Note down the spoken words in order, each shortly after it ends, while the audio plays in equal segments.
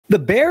The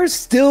Bears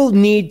still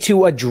need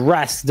to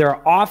address their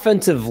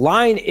offensive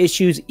line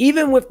issues,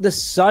 even with the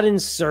sudden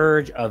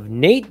surge of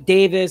Nate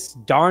Davis,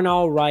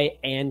 Darnell Wright,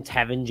 and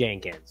Tevin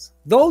Jenkins.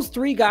 Those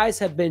three guys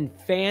have been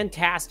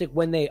fantastic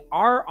when they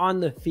are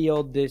on the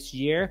field this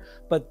year,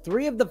 but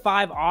 3 of the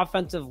 5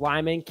 offensive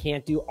linemen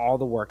can't do all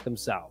the work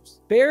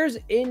themselves. Bears,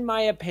 in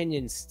my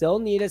opinion, still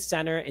need a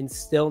center and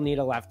still need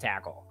a left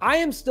tackle. I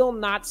am still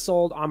not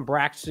sold on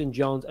Braxton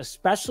Jones,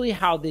 especially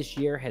how this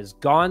year has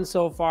gone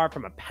so far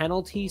from a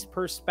penalties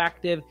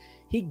perspective.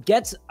 He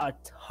gets a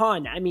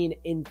ton. I mean,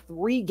 in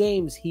 3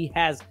 games, he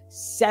has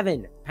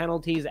 7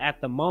 penalties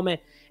at the moment,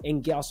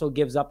 and he also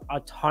gives up a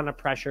ton of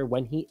pressure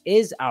when he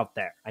is out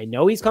there. I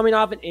know he's coming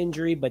off an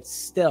injury, but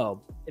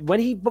still,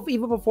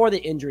 even before the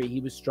injury, he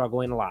was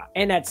struggling a lot.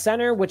 And at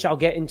center, which I'll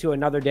get into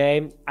another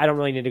day, I don't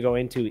really need to go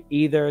into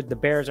either. The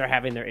Bears are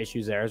having their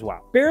issues there as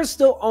well. Bears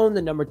still own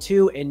the number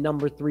 2 and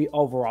number 3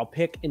 overall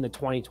pick in the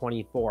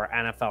 2024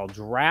 NFL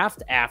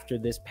draft after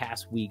this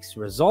past week's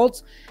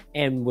results.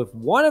 And with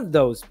one of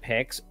those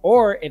picks,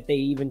 or if they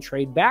even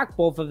trade back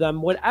both of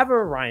them,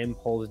 whatever Ryan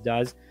Poles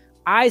does,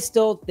 I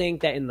still think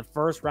that in the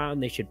first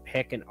round, they should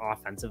pick an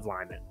offensive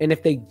lineman. And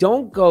if they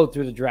don't go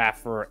through the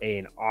draft for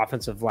an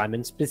offensive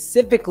lineman,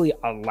 specifically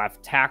a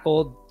left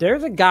tackle,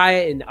 there's a guy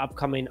in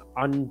upcoming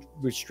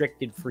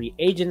unrestricted free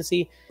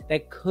agency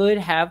that could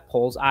have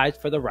Poles' eyes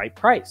for the right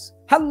price.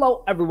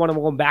 Hello, everyone, and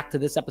welcome back to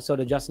this episode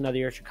of Just Another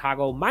Year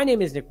Chicago. My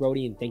name is Nick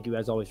Rohde, and thank you,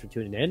 as always, for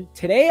tuning in.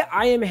 Today,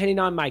 I am hitting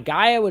on my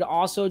guy I would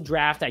also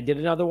draft. I did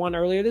another one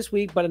earlier this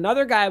week, but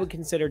another guy I would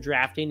consider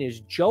drafting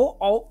is Joe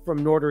Alt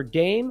from Notre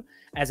Dame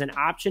as an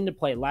option to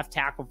play left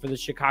tackle for the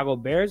Chicago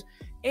Bears,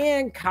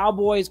 and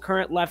Cowboys'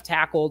 current left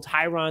tackle,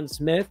 Tyron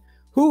Smith,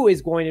 who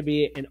is going to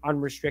be an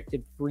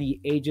unrestricted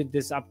free agent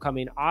this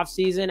upcoming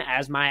offseason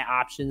as my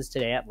options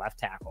today at left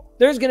tackle.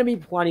 There's going to be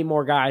plenty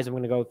more guys I'm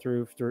going to go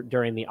through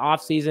during the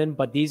offseason,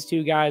 but these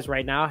 2 guys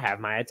right now have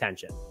my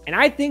attention. And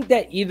I think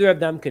that either of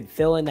them could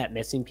fill in that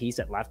missing piece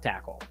at left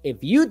tackle. If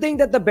you think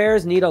that the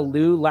Bears need a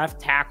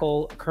left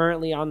tackle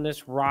currently on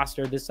this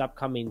roster this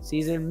upcoming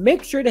season,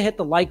 make sure to hit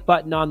the like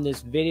button on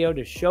this video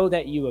to show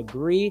that you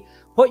agree.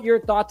 Put your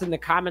thoughts in the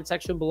comment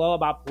section below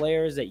about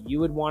players that you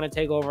would want to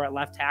take over at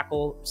left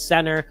tackle,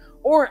 center,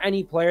 or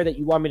any player that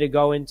you want me to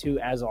go into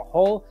as a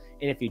whole.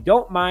 And if you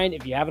don't mind,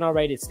 if you haven't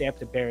already, to stay up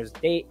to Bears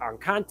date on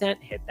content,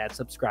 hit that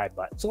subscribe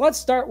button. So let's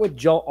start with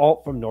Joe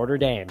Alt from Notre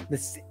Dame. The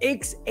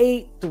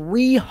 6'8",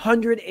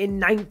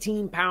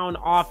 319-pound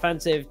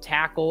offensive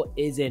tackle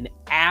is an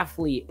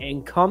athlete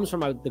and comes from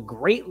the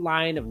great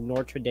line of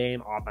Notre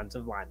Dame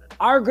offensive linemen.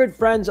 Our good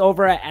friends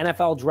over at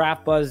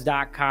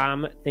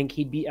NFLDraftBuzz.com think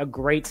he'd be a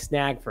great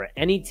snag for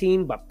any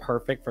team, but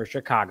perfect for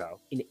Chicago.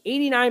 An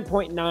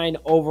 89.9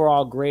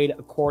 overall grade,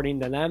 according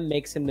to them,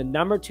 makes him the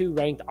number 2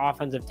 ranked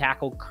offensive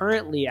tackle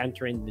currently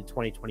entering the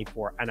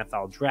 2024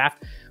 NFL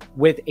draft,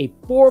 with a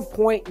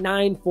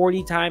 4.9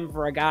 40 time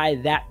for a guy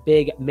that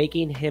big,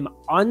 making him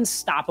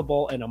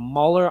unstoppable and a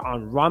mauler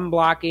on run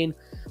blocking.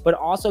 But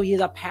also he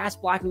has a pass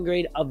blocking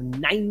grade of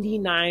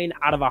 99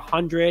 out of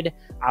 100.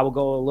 I will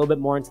go a little bit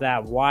more into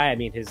that why. I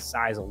mean, his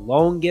size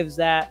alone gives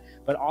that,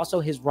 but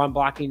also his run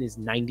blocking is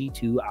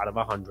 92 out of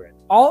 100.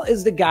 Alt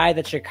is the guy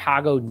that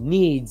Chicago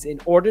needs in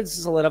order to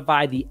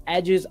solidify the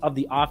edges of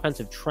the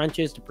offensive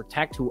trenches to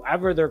protect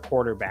whoever their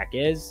quarterback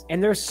is.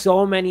 And there's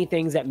so many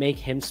things that make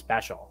him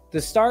special. To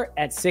start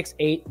at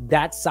 6'8",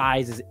 that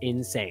size is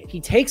insane.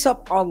 He takes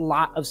up a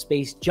lot of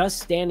space just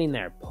standing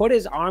there. Put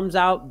his arms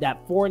out,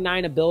 that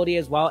 4'9" ability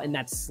as well, and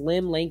that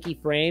slim, lanky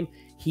frame.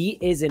 He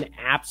is an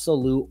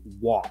absolute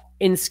wall.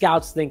 And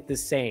scouts think the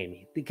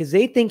same because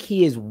they think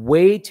he is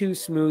way too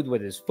smooth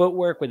with his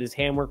footwork, with his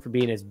handwork for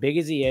being as big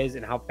as he is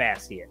and how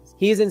fast he is.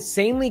 He is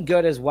insanely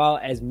good as well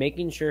as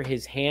making sure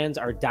his hands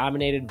are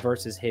dominated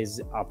versus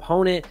his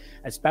opponent,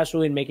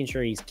 especially in making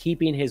sure he's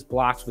keeping his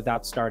blocks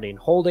without starting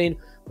holding,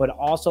 but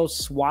also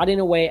swatting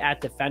away at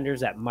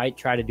defenders that might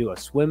try to do a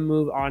swim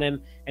move on him.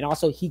 And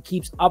also he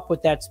keeps up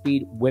with that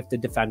speed with the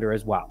defender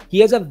as well. He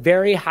has a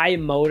very high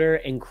motor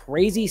and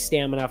crazy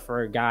stamina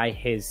for a guy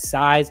his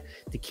size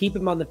to keep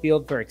him on the field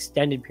for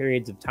extended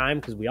periods of time,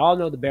 because we all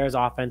know the Bears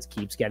offense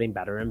keeps getting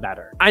better and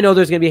better. I know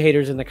there's going to be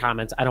haters in the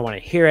comments. I don't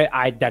want to hear it.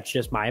 That's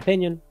just my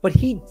opinion. But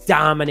he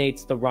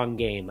dominates the run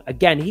game.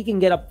 Again, he can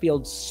get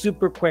upfield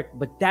super quick,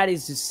 but that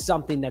is just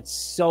something that's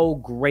so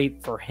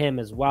great for him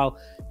as well,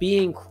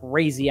 being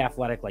crazy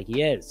athletic like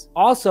he is.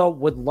 Also,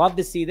 would love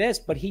to see this,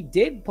 but he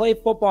did play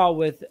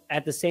football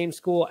at the same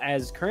school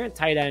as current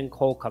tight end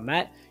Cole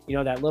Kmet. You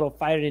know, that little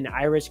fighting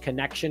Irish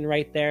connection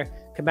right there.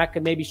 Kmet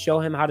could maybe show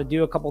him how to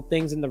do a couple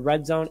things in the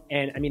red zone.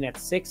 And I mean, at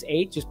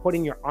 6'8", just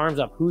putting your arms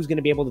up, who's going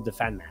to be able to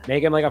defend that?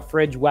 Make him like a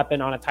fridge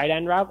weapon on a tight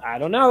end route? I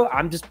don't know.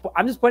 I'm just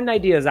putting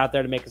ideas out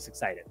there to make us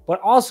excited. But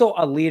also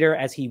a leader,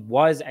 as he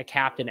was a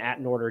captain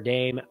at Notre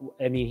Dame.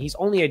 I mean, he's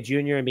only a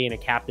junior, and being a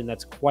captain,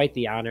 that's quite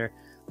the honor.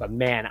 But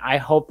man, I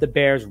hope the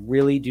Bears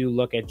really do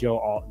look at Joe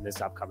Alt in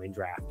this upcoming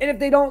draft. And if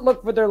they don't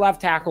look for their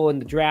left tackle in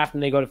the draft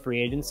and they go to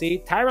free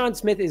agency, Tyron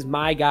Smith is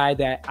my guy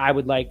that I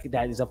would like.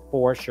 That is a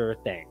for sure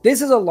thing.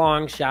 This is a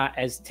long shot,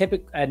 as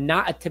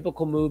not a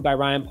typical move by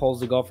Ryan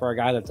Poles to go for a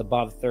guy that's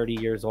above 30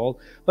 years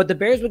old, but the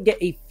Bears would get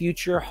a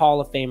future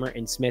Hall of Famer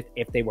in Smith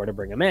if they were to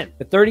bring him in.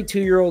 The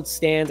 32-year-old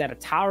stands at a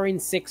towering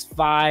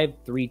 6'5",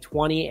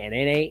 320, and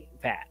an 8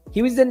 fat.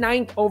 He was the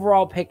 9th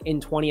overall pick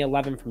in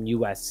 2011 from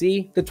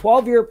USC. The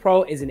 12-year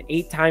pro is an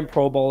 8-time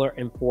Pro Bowler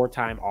and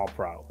 4-time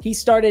All-Pro. He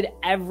started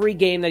every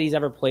game that he's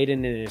ever played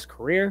in his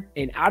career,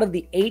 and out of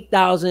the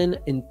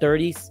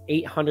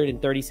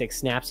 836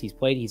 snaps he's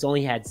played, he's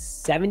only had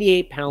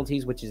 78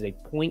 penalties, which is a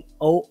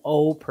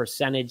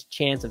 0.00%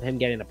 chance of him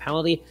getting a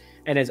penalty,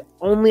 and has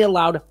only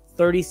allowed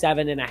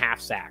 37.5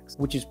 sacks,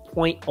 which is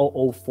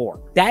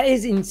 0.004. That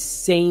is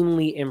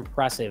insanely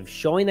impressive,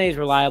 showing that he's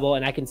reliable,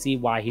 and I can see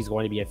why he's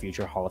going to be a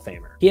future Hall of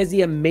Famer. He has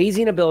the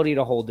amazing ability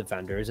to hold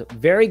defenders,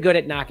 very good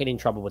at not getting in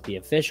trouble with the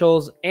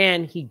officials,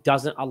 and he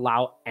doesn't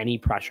allow any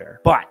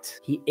pressure. But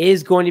he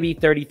is going to be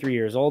 33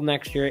 years old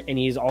next year, and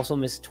he's also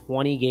missed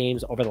 20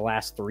 games over the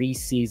last 3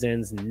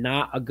 seasons.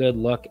 Not a good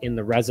look in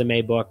the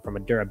resume book from a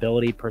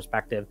durability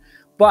perspective.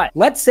 But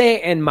let's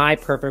say in my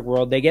perfect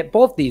world, they get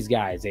both these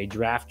guys. They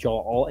draft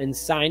Joe Alt and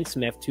sign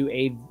Smith to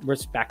a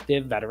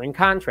respective veteran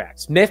contract.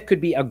 Smith could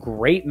be a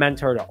great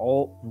mentor to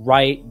Alt,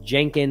 Wright,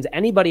 Jenkins,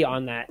 anybody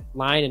on that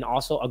line, and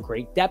also a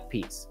great depth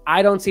piece.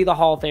 I don't see the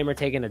Hall of Famer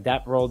taking a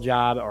depth role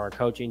job or a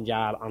coaching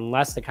job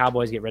unless the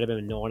Cowboys get rid of him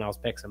and no one else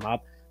picks him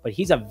up. But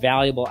he's a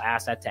valuable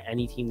asset to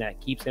any team that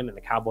keeps him, and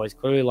the Cowboys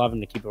clearly love him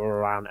to keep him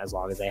around as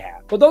long as they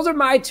have. But those are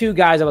my 2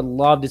 guys I would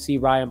love to see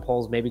Ryan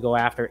Poles maybe go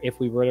after if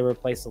we were to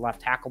replace the left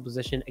tackle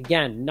position.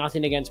 Again,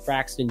 nothing against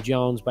Braxton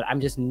Jones, but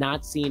I'm just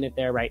not seeing it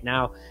there right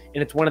now,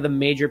 and it's one of the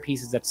major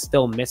pieces that's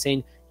still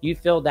missing. You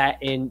fill that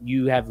in,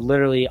 you have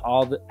literally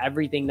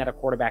everything that a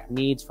quarterback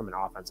needs, from an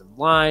offensive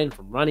line,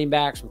 from running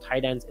backs, from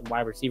tight ends, and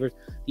wide receivers.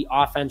 The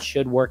offense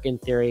should work in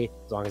theory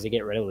as long as they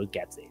get rid of Luke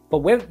Getsy. But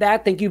with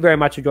that, thank you very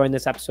much for joining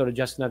this episode of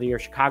Just Another Year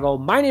Chicago.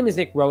 My name is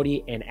Nick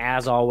Rohde, and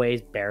as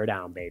always, bear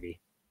down,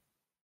 baby.